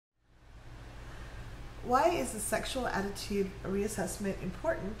why is the sexual attitude reassessment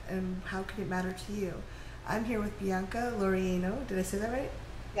important, and how can it matter to you? I'm here with Bianca Laureano. Did I say that right?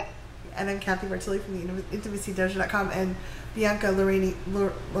 Yes. And I'm Kathy Bartilli from the intimacydojo.com, and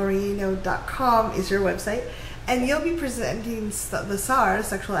BiancaLaureano.com is your website. And you'll be presenting the SAR,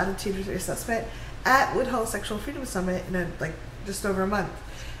 Sexual Attitude Reassessment, at Woodhull Sexual Freedom Summit in just over a month.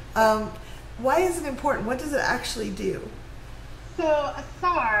 Why is it important? What does it actually do? So a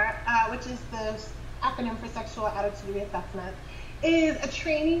SAR, which is the acronym for Sexual Attitude Reassessment, is a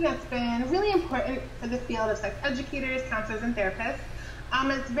training that's been really important for the field of sex educators, counselors, and therapists.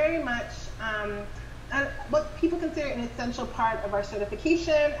 It's very much what people consider an essential part of our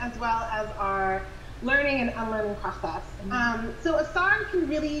certification, as well as our learning and unlearning process. So a SAR can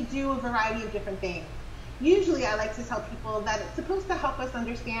really do a variety of different things. Usually I like to tell people that it's supposed to help us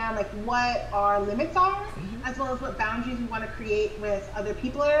understand what our limits are, as well as what boundaries we want to create with other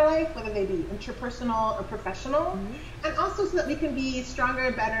people in our life, whether they be interpersonal or professional, and also so that we can be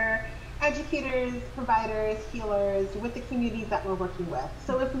stronger, better educators, providers, healers with the communities that we're working with.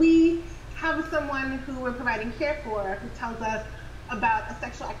 So if we have someone who we're providing care for who tells us about a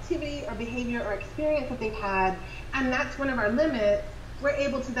sexual activity or behavior or experience that they've had, and that's one of our limits, we're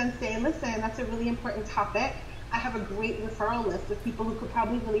able to then say, listen, that's a really important topic. I have a great referral list of people who could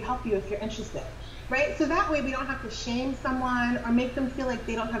probably really help you if you're interested, right? So that way we don't have to shame someone or make them feel like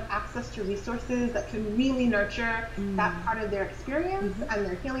they don't have access to resources that can really nurture that part of their experience and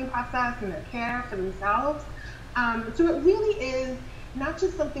their healing process and their care for themselves. So it really is not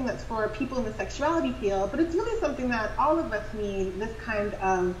just something that's for people in the sexuality field, but it's really something that all of us need this kind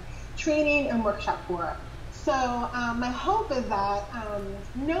of training and workshop for. So my hope is that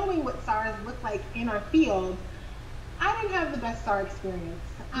knowing what SARs look like in our field, I didn't have the best SAR experience.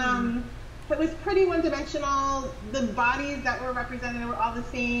 It was pretty one-dimensional. The bodies that were represented were all the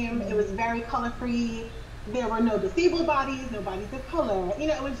same. It was very color-free. There were no disabled bodies, no bodies of color.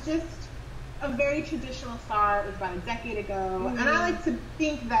 It was just a very traditional SAR. It was about a decade ago. And I like to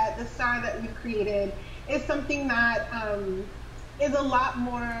think that the SAR that we've created is something that is a lot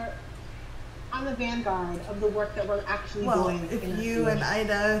more on the vanguard of the work that we're actually doing. Well, if you and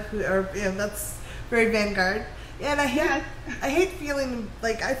Ida, who are, that's very vanguard. And I hate feeling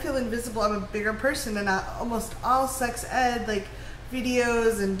like I feel invisible. I'm a bigger person, and almost all sex ed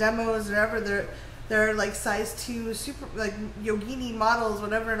videos and demos, whatever, they're like size 2, super yogini models,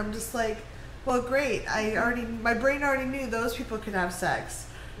 whatever, and I'm just like, well, great. My brain already knew those people could have sex.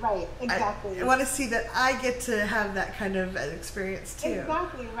 Right, exactly. I want to see that I get to have that kind of experience too.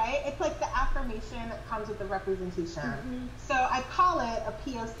 Exactly, right? It's like the affirmation that comes with the representation. So I call it a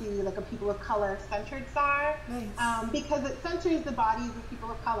POC, like a people of color centered SAR, because it centers the bodies of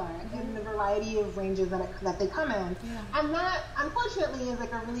people of color in the variety of ranges that they come in. And that, unfortunately, is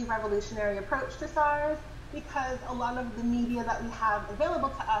like a really revolutionary approach to SARs, because a lot of the media that we have available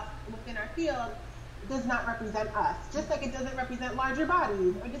to us within our field does not represent us, just like it doesn't represent larger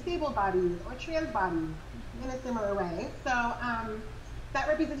bodies or disabled bodies or trans bodies in a similar way. So that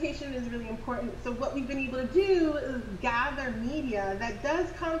representation is really important. So what we've been able to do is gather media that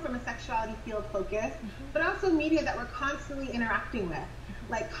does come from a sexuality field focus, but also media that we're constantly interacting with,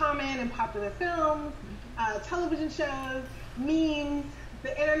 like common and popular films, television shows, memes.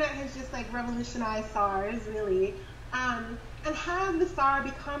 The internet has just revolutionized SARs, really. And have the SAR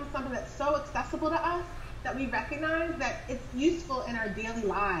become something that's so accessible to us that we recognize that it's useful in our daily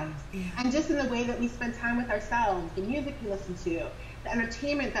lives, and just in the way that we spend time with ourselves, the music we listen to, the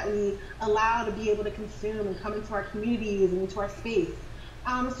entertainment that we allow to be able to consume and come into our communities and into our space.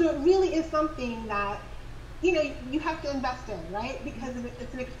 So it really is something that you have to invest in, right? Because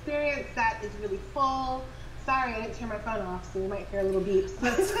it's an experience that is really full. Sorry, I didn't turn my phone off, so you might hear a little beeps.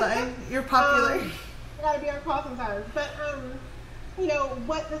 That's fine. You're popular. Gotta be on call sometimes. But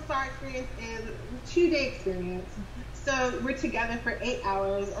what the SAR experience is a 2-day experience. So we're together for 8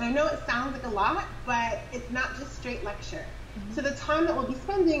 hours, and I know it sounds like a lot, but it's not just straight lecture. So the time that we'll be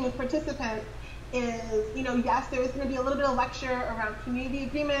spending with participants is, yes, there is going to be a little bit of lecture around community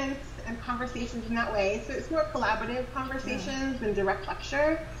agreements and conversations in that way. So it's more collaborative conversations than direct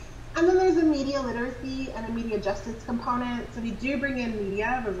lecture. And then there's a media literacy and a media justice component. So we do bring in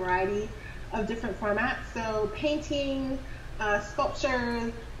media of a variety of different formats. So painting,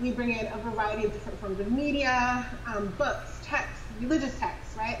 sculptures, we bring in a variety of different forms of media, books, texts, religious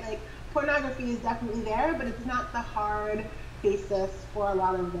texts, right? Pornography is definitely there, but it's not the hard basis for a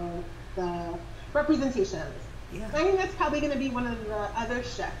lot of the representations. I think that's probably going to be one of the other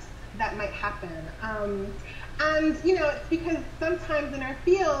shifts that might happen. And it's because sometimes in our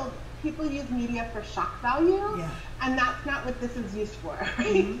field, people use media for shock value, and that's not what this is used for,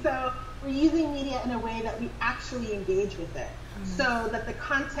 right? So we're using media in a way that we actually engage with it, so that the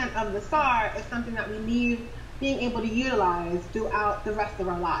content of the SAR is something that we leave being able to utilize throughout the rest of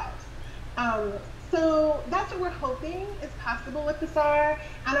our lives. So that's what we're hoping is possible with the SAR,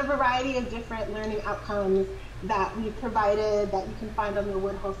 and a variety of different learning outcomes that we've provided that you can find on the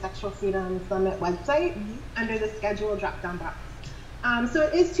Woodhull Sexual Freedom Summit website under the schedule drop-down box. So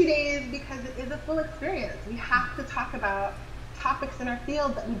it is 2 days because it is a full experience. We have to talk about topics in our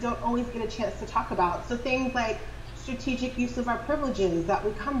field that we don't always get a chance to talk about. So things like strategic use of our privileges that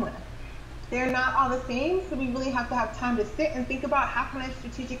we come with. They're not all the same, so we really have to have time to sit and think about how can I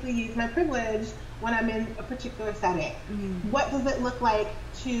strategically use my privilege when I'm in a particular setting. What does it look like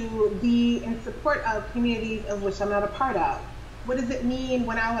to be in support of communities of which I'm not a part of? What does it mean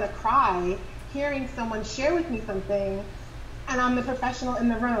when I want to cry, hearing someone share with me something, and I'm the professional in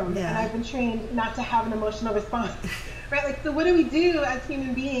the room, and I've been trained not to have an emotional response, right? Like, so what do we do as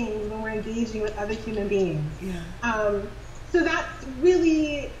human beings when we're engaging with other human beings? So that's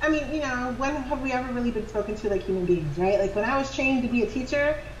really, I mean, you know, when have we ever really been spoken to like human beings, right? Like when I was trained to be a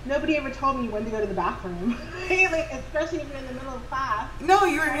teacher, nobody ever told me when to go to the bathroom, right? Like, especially if you're in the middle of class. No,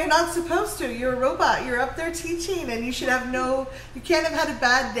 you're not supposed to. You're a robot. You're up there teaching, and you should have you can't have had a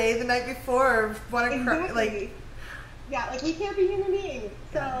bad day the night before or want to cry. Like, yeah, like we can't be human beings.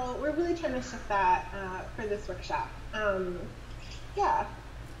 So we're really trying to shift that for this workshop. Yeah.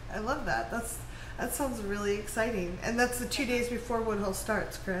 I love that. That sounds really exciting. And that's the 2 days before Woodhull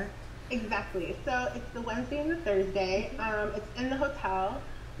starts, correct? Exactly. So it's the Wednesday and the Thursday. It's in the hotel.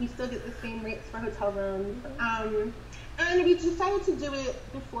 We still get the same rates for hotel rooms. And we decided to do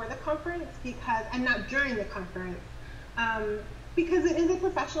it before the conference and not during the conference, because it is a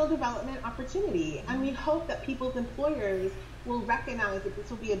professional development opportunity. And we hope that people's employers will recognize that this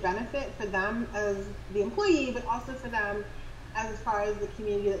will be a benefit for them as the employee, but also for them as far as the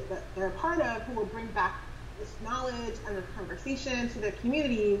community that they're a part of, who will bring back this knowledge and the conversation to their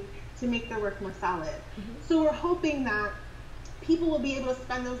communities to make their work more solid. So we're hoping that people will be able to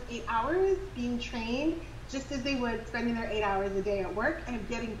spend those 8 hours being trained just as they would spending their 8 hours a day at work and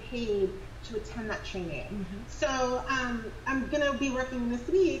getting paid to attend that training. So I'm going to be working this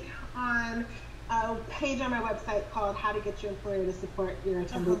week on a page on my website called How to Get Your Employer to Support Your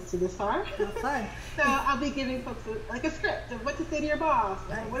Attendance to the SAR. Fun. So I'll be giving folks a script of what to say to your boss.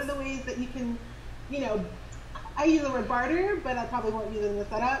 What are the ways that you can, you know, I use the word barter, but I probably won't use it in the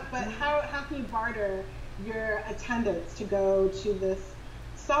setup, but how can you barter your attendance to go to this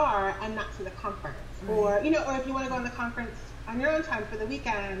SAR and not to the conference? Or, you know, or if you want to go on the conference on your own time for the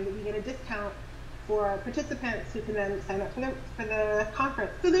weekend, you get a discount for participants who can then sign up for the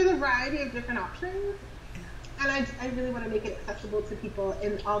conference. So there's a variety of different options, and I really want to make it accessible to people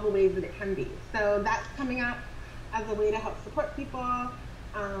in all the ways that it can be. So that's coming up as a way to help support people.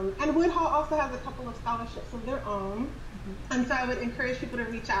 And Woodhull also has a couple of scholarships of their own, and so I would encourage people to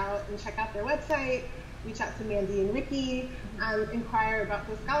reach out and check out their website, reach out to Mandy and Ricky, and inquire about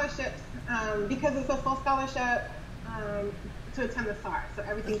those scholarships, because it's a full scholarship to attend the SAR, so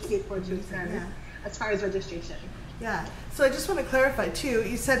everything's paid for to attend. As far as registration. Yeah. So I just want to clarify too.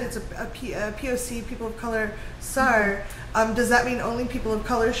 You said it's a POC, people of color SAR. Does that mean only people of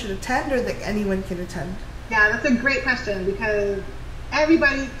color should attend, or that anyone can attend? Yeah, that's a great question, because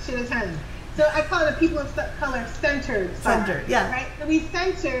everybody should attend. So I call it a people of color centered SAR. Centered, yeah. Right. So we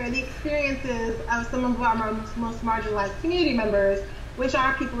center the experiences of some of our most marginalized community members, which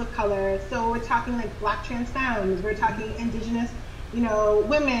are people of color. So we're talking like Black trans femmes. We're talking Indigenous, you know,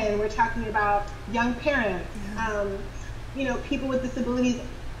 women. We're talking about young parents, you know, people with disabilities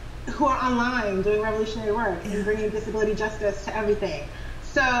who are online doing revolutionary work and bringing disability justice to everything.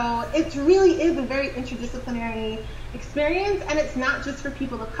 So it really is a very interdisciplinary experience, and it's not just for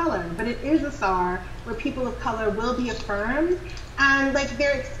people of color, but it is a SAR where people of color will be affirmed, and like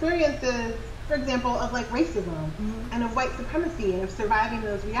their experiences, for example, of like racism and of white supremacy and of surviving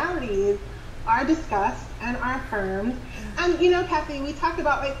those realities are discussed and are affirmed. And you know, Kathy, we talk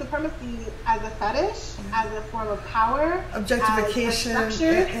about white supremacy as a fetish, as a form of power, objectification, as a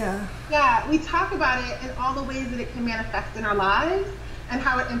structure. Yeah, we talk about it in all the ways that it can manifest in our lives and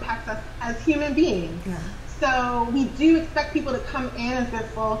how it impacts us as human beings. So we do expect people to come in as their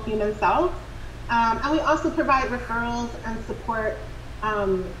full human self, and we also provide referrals and support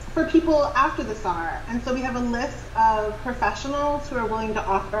for people after the SAR. And so we have a list of professionals who are willing to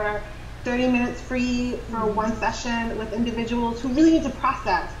offer 30 minutes free for one session with individuals who really need to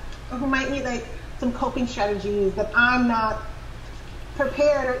process, or who might need like some coping strategies that I'm not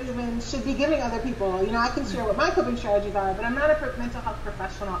prepared or even should be giving other people. You know, I can share what my coping strategies are, but I'm not a mental health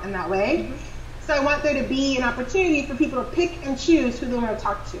professional in that way. So I want there to be an opportunity for people to pick and choose who they want to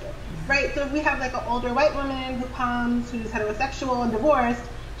talk to, right? So if we have like an older white woman who comes, who's heterosexual and divorced,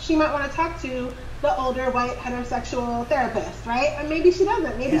 she might want to talk to the older white heterosexual therapist, right? And maybe she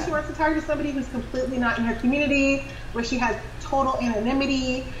doesn't. Maybe she wants to talk to somebody who's completely not in her community, where she has total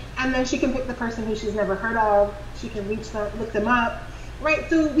anonymity, and then she can pick the person who she's never heard of. She can reach them, look them up, right?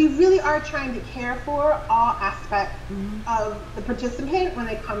 So we really are trying to care for all aspects of the participant when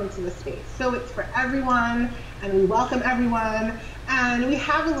they come into the space. So it's for everyone, and we welcome everyone. And we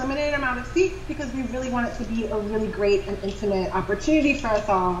have a limited amount of seats because we really want it to be a really great and intimate opportunity for us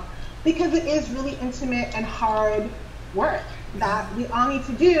all, because it is really intimate and hard work that we all need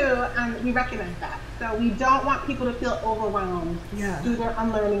to do, and we recognize that. So we don't want people to feel overwhelmed through their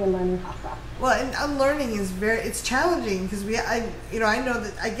unlearning and learning process. Well, and unlearning is it's challenging because I know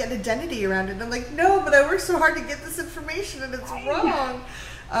that I get identity around it. And I'm like, no, but I worked so hard to get this information and it's wrong.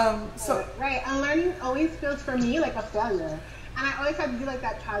 Right, unlearning always feels for me like a failure. And I always have to do like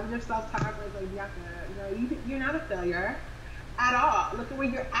that positive self-talk where it's like, you're not a failure at all. Look at where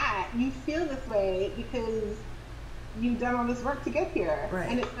you're at. You feel this way because you've done all this work to get here,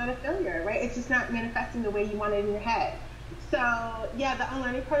 and it's not a failure, right? It's just not manifesting the way you want it in your head. So yeah, the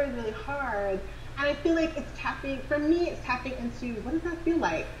unlearning part is really hard, and I feel like it's tapping into what does that feel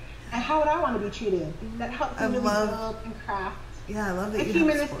like, and how would I want to be treated? That helps me really build and craft. Yeah, I love that a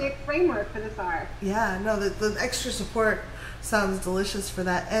humanistic framework for this art. Yeah, no, the extra support sounds delicious for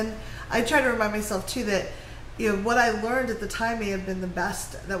that, and I try to remind myself too that, you know, what I learned at the time may have been the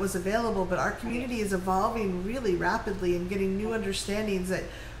best that was available, but our community is evolving really rapidly and getting new understandings that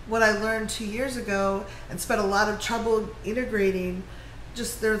what I learned 2 years ago and spent a lot of trouble integrating,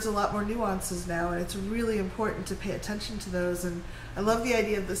 just there's a lot more nuances now, and it's really important to pay attention to those. And I love the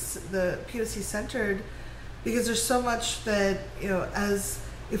idea of the POC-centered, because there's so much that, you know, as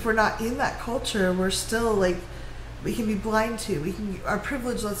if we're not in that culture, we're still like, we can be blind to. Our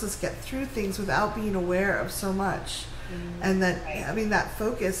privilege lets us get through things without being aware of so much, and that having that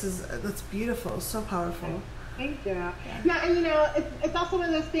focus that's beautiful, so powerful. Thank you. Yeah, and you know, it's also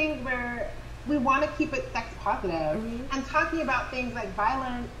one of those things where we want to keep it sex positive, and talking about things like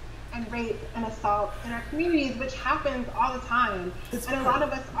violence and rape and assault in our communities, which happens all the time, and a lot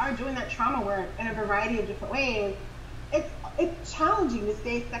of us are doing that trauma work in a variety of different ways. It's challenging to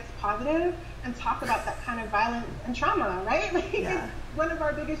stay sex positive and talk about that kind of violence and trauma, right? Like, it's one of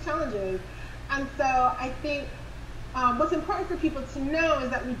our biggest challenges. And so I think what's important for people to know is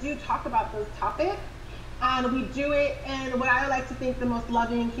that we do talk about those topics, and we do it in what I like to think the most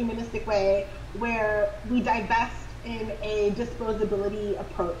loving, humanistic way, where we divest in a disposability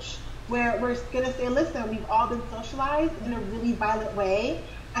approach, where we're going to say, listen, we've all been socialized in a really violent way,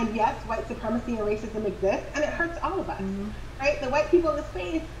 and yes, white supremacy and racism exist, and it hurts all of us, right? The white people in the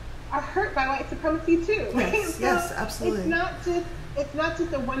space are hurt by white supremacy too, right? Yes, so yes, absolutely. It's not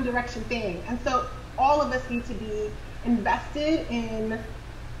just a one direction thing, and so all of us need to be invested in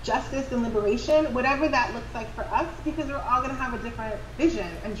justice and liberation, whatever that looks like for us, because we're all going to have a different vision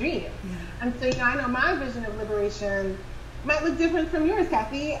and dream. And so, you know, I know my vision of liberation might look different from yours,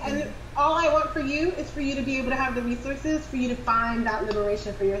 Kathy, and all I want for you is for you to be able to have the resources for you to find that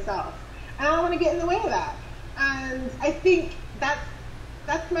liberation for yourself. And I don't want to get in the way of that. And I think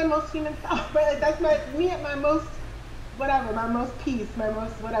that's my most human self, right? Like, that's me at my most whatever, my most peace, my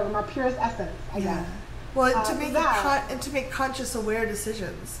most whatever, my purest essence, I guess. Well, to make conscious, aware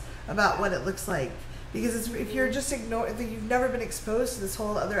decisions about what it looks like, because if you're just if you've never been exposed to this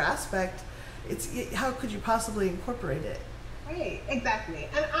whole other aspect, how could you possibly incorporate it? Right, exactly.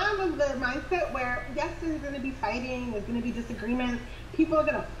 And I'm of the mindset where, yes, there's going to be fighting, there's going to be disagreements, people are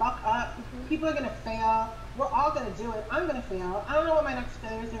going to fuck up, people are going to fail, we're all going to do it, I'm going to fail. I don't know what my next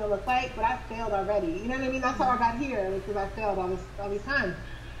failure is going to look like, but I've failed already. You know what I mean? That's how I got here, because I failed all these times.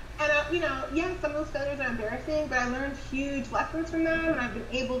 And, you know, yeah, some of those failures are embarrassing, but I learned huge lessons from them, and I've been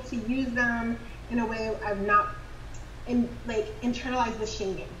able to use them in a way I've not internalized the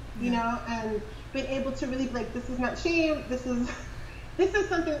shame, you know, and been able to really be like, this is not shame, this is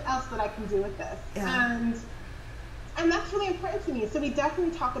something else that I can do with this. And that's really important to me. So we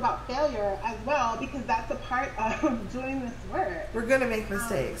definitely talk about failure as well, because that's a part of doing this work. We're going to make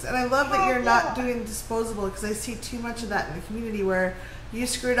mistakes. And I love that you're not doing disposable, because I see too much of that in the community where you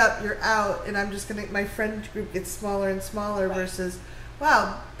screwed up, you're out, and I'm just going to, my friend group gets smaller and smaller, versus,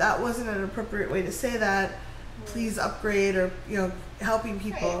 wow, that wasn't an appropriate way to say that. Please upgrade, or, you know, helping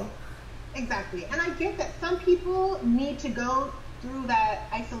people. Right. Exactly. And I get that some people need to go through that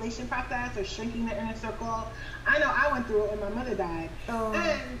isolation process or shrinking the inner circle. I know I went through it when my mother died. Oh.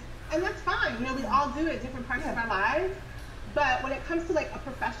 And that's fine. You know, we all do it at different parts of our lives. But when it comes to like a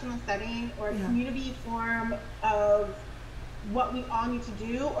professional setting or a community form of what we all need to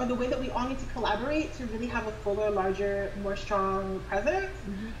do, or the way that we all need to collaborate to really have a fuller, larger, more strong presence,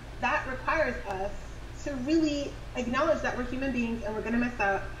 that requires us to really acknowledge that we're human beings and we're going to mess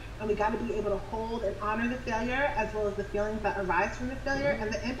up, and we got to be able to hold and honor the failure as well as the feelings that arise from the failure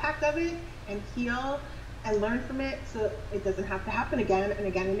and the impact of it, and heal and learn from it so it doesn't have to happen again and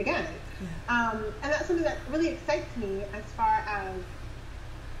again and again. And that's something that really excites me as far as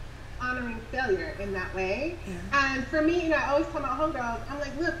honoring failure in that way. And for me, you know, I always tell my homegirls, I'm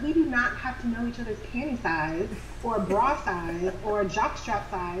like, look, we do not have to know each other's panty size or bra size or jockstrap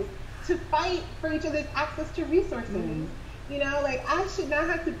size to fight for each other's access to resources. You know, like, I should not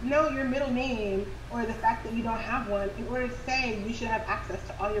have to know your middle name or the fact that you don't have one in order to say you should have access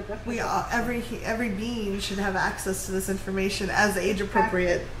to all your birth certificates. Every being should have access to this information as age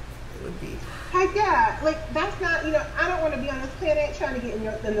appropriate it would be. Heck yeah. Like, that's not, you know, I don't want to be on this planet trying to get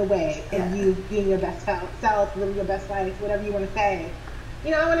in the way of you being your best self, living your best life, whatever you want to say.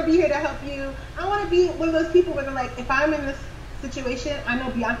 You know, I want to be here to help you. I want to be one of those people where they're like, if I'm in this situation, I know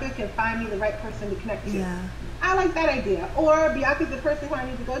Bianca can find me the right person to connect to. I like that idea. Or Bianca's the person who I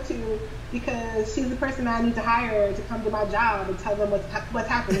need to go to because she's the person I need to hire to come to my job and tell them what's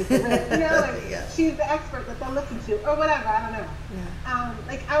happening. You know, like, she's the expert that they'll listen to, or whatever. I don't know.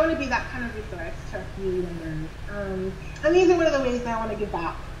 Like, I want to be that kind of resource to our community members. And these are one of the ways that I want to give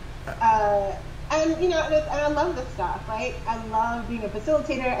back. And you know, and I love this stuff, right? I love being a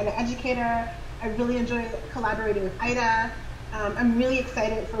facilitator and an educator. I really enjoy collaborating with Ida. I'm really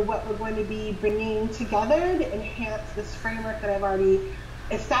excited for what we're going to be bringing together to enhance this framework that I've already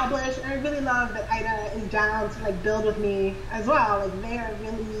established. And I really love that Ida is down to like build with me as well. Like, they are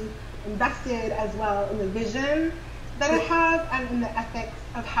really invested as well in the vision that I have and in the ethics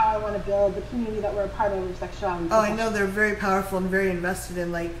of how I want to build the community that we're a part of sexuality. Oh, I know they're very powerful and very invested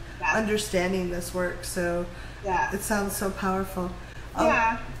in like understanding this work. So it sounds so powerful.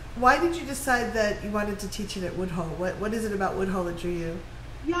 Why did you decide that you wanted to teach it at Woodhull? What is it about Woodhull that drew you?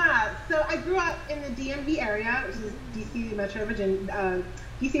 Yeah, so I grew up in the DMV area, which is DC, Metro Virginia,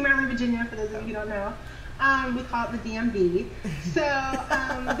 DC, Maryland, Virginia, for those of you who don't know. We call it the DMV. So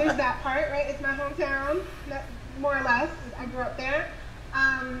there's that part, right? It's my hometown, more or less. I grew up there.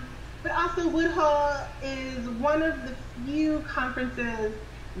 But also Woodhull is one of the few conferences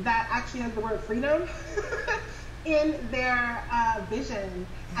that actually has the word freedom in their vision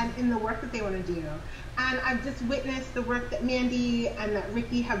and in the work that they want to do. And I've just witnessed the work that Mandy and that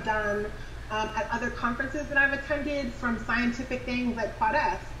Ricky have done at other conferences that I've attended, from scientific things like Quad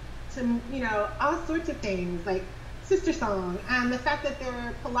S to, you know, all sorts of things like Sister Song. And the fact that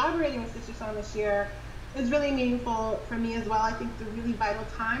they're collaborating with Sister Song this year is really meaningful for me as well. I think it's a really vital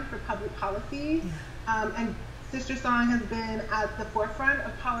time for public policy. And Sister Song has been at the forefront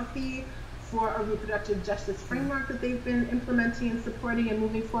of policy for a reproductive justice framework that they've been implementing and supporting and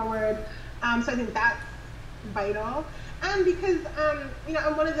moving forward. So I think that's vital. And because, you know,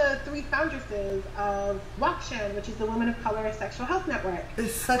 I'm one of the 3 foundresses of WOC-CHN, which is the Women of Color Sexual Health Network.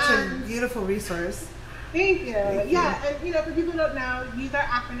 It's such a beautiful resource. Thank you. And you know, for people who don't know, use our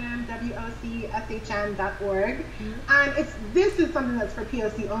acronym WOCSHN.org. And this is something that's for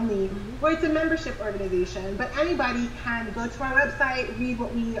POC only, where it's a membership organization, but anybody can go to our website, read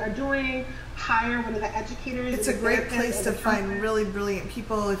what we are doing, hire one of the educators. It's a great place to find really brilliant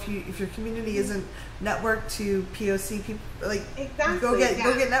people. If your community isn't networked to POC people, like go get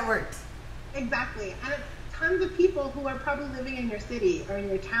networked. Exactly. And it's tons of people who are probably living in your city or in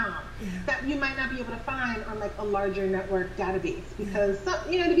your town that you might not be able to find on like a larger network database, because some,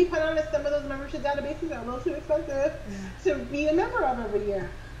 you know, to be quite honest, some of those membership databases are a little too expensive to be a member of every year.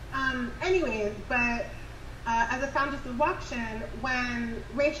 Anyways, but as a foundress of WOC-CHN, when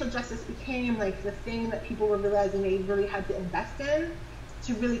racial justice became like the thing that people were realizing they really had to invest in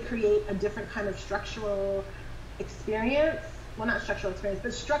to really create a different kind of structural experience, well, not structural experience,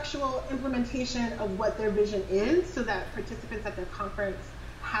 but structural implementation of what their vision is, so that participants at their conference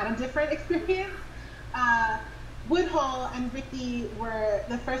had a different experience. Woodhull and Ricky were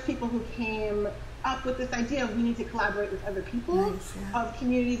the first people who came up with this idea of we need to collaborate with other people of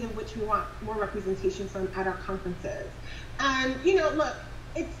communities in which we want more representation from at our conferences. And, you know, look,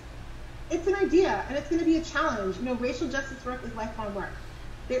 it's an idea, and it's going to be a challenge. You know, racial justice work is lifelong work.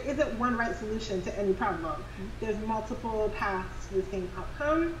 There isn't one right solution to any problem. There's multiple paths to the same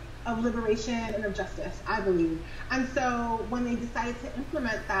outcome of liberation and of justice, I believe. And so when they decided to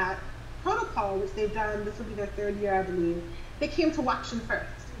implement that protocol, which they've done, this will be their 3rd year, I believe, they came to watch them first.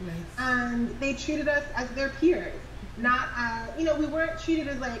 Nice. And they treated us as their peers. Not, we weren't treated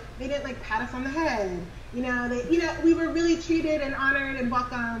as like, they didn't like pat us on the head. We were really treated and honored and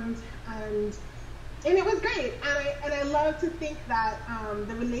welcomed, and it was great. And I love to think that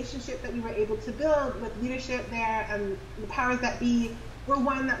the relationship that we were able to build with leadership there and the powers that be were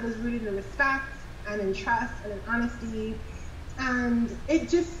one that was rooted in respect and in trust and in honesty. And it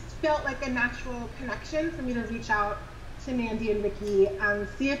just felt like a natural connection for me to reach out to Mandy and Ricky and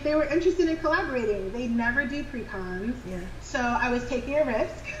see if they were interested in collaborating. They never do pre-cons, so I was taking a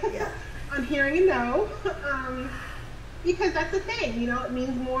risk on hearing a no, because that's the thing, it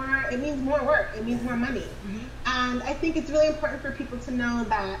means more work, it means more money. And I think it's really important for people to know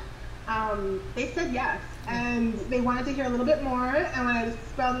that they said yes, and they wanted to hear a little bit more, and when I just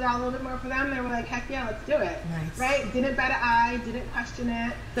spelled it out a little bit more for them, they were like, heck yeah, let's do it. Nice. Right? Didn't bat an eye, didn't question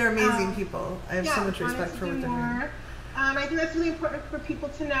it. They're amazing people. I have so much respect for what they're doing. I think that's really important for people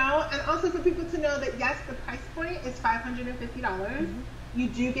to know, and also for people to know that yes, the price point is $550. You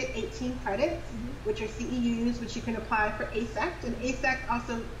do get 18 credits, which are CEUs, which you can apply for ASECT, and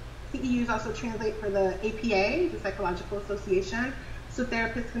CEUs also translate for the APA, the Psychological Association, so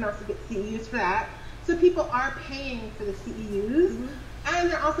therapists can also get CEUs for that. So people are paying for the CEUs,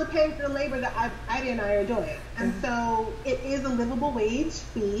 and they're also paying for the labor that Ida and I are doing. And so it is a livable wage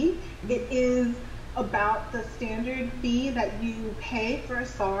fee. It is about the standard fee that you pay for a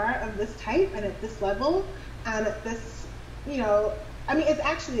SAR of this type and at this level and at this, it's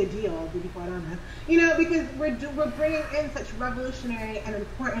actually a deal, to be quite honest, because we're bringing in such revolutionary and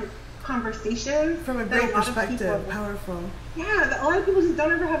important conversations from a great perspective, powerful. Yeah, that a lot of people just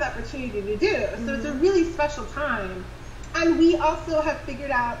don't ever have the opportunity to do. So it's a really special time. And we also have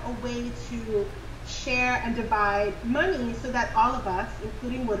figured out a way to share and divide money so that all of us,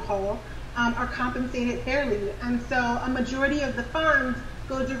 including Woodhull, are compensated fairly. And so a majority of the funds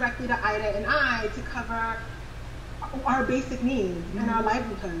go directly to Ida and I to cover our basic needs and our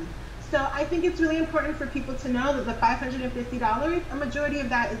livelihood. So I think it's really important for people to know that the $550, a majority of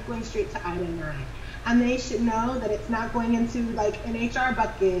that is going straight to Ida and I. And they should know that it's not going into like an HR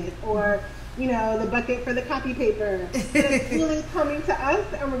bucket or the bucket for the copy paper. It's really coming to us,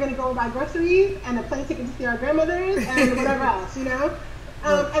 and we're going to go buy groceries and a plane ticket to see our grandmothers and whatever else,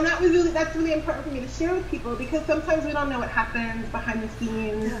 and that's really important for me to share with people, because sometimes we don't know what happens behind the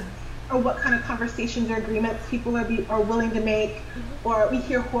scenes, or what kind of conversations or agreements people are willing to make, or we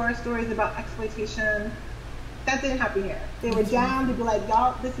hear horror stories about exploitation. That didn't happen here. They were down to be like,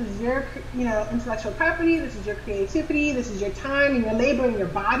 y'all, this is your intellectual property, this is your creativity, this is your time and your labor and your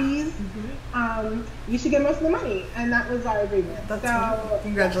bodies. You should get most of the money, and that was our agreement. So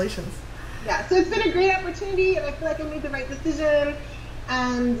congratulations. Yeah, so it's been a great opportunity, and I feel like I made the right decision.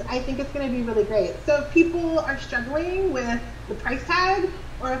 And I think it's going to be really great. So if people are struggling with the price tag,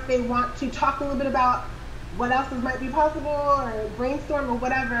 or if they want to talk a little bit about what else might be possible, or brainstorm or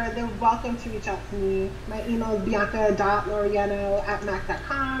whatever, they're welcome to reach out to me. My email is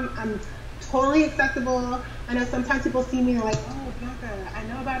bianca.laureano@mac.com. I'm totally accessible. I know sometimes people see me and they're like, oh, Bianca, I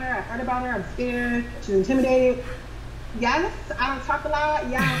know about her, I heard about her, I'm scared, she's intimidated. Yes, I don't talk a lot.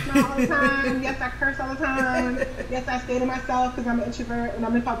 Yeah, I smile all the time. Yes, I curse all the time. Yes, I stay to myself because I'm an introvert when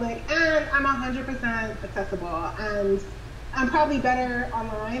I'm in public. And I'm 100% accessible. And I'm probably better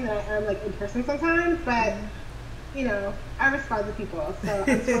online than I am in person sometimes. But, I respond to people. So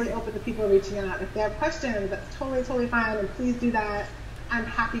I'm totally open to people reaching out. If they have questions, that's totally, totally fine. And please do that. I'm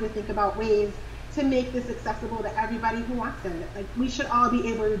happy to think about ways to make this accessible to everybody who wants it. We should all be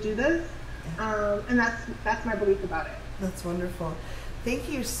able to do this. And that's my belief about it. That's wonderful. Thank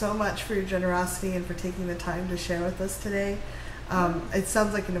you so much for your generosity and for taking the time to share with us today. It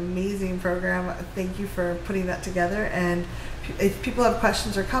sounds like an amazing program. Thank you for putting that together. And if people have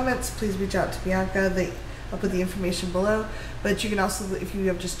questions or comments, please reach out to Bianca. I'll put the information below. But you can also, if you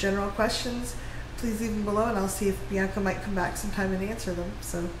have just general questions, please leave them below, and I'll see if Bianca might come back sometime and answer them.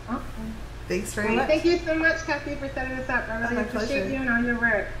 So. Awesome. Thanks very much. Thank you so much, Kathy, for setting this up. I really appreciate you and all your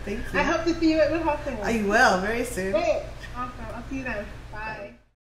work. Thank you. I hope to see you at Woodhull soon. I will, very soon. Great. Awesome. I'll see you then. Bye.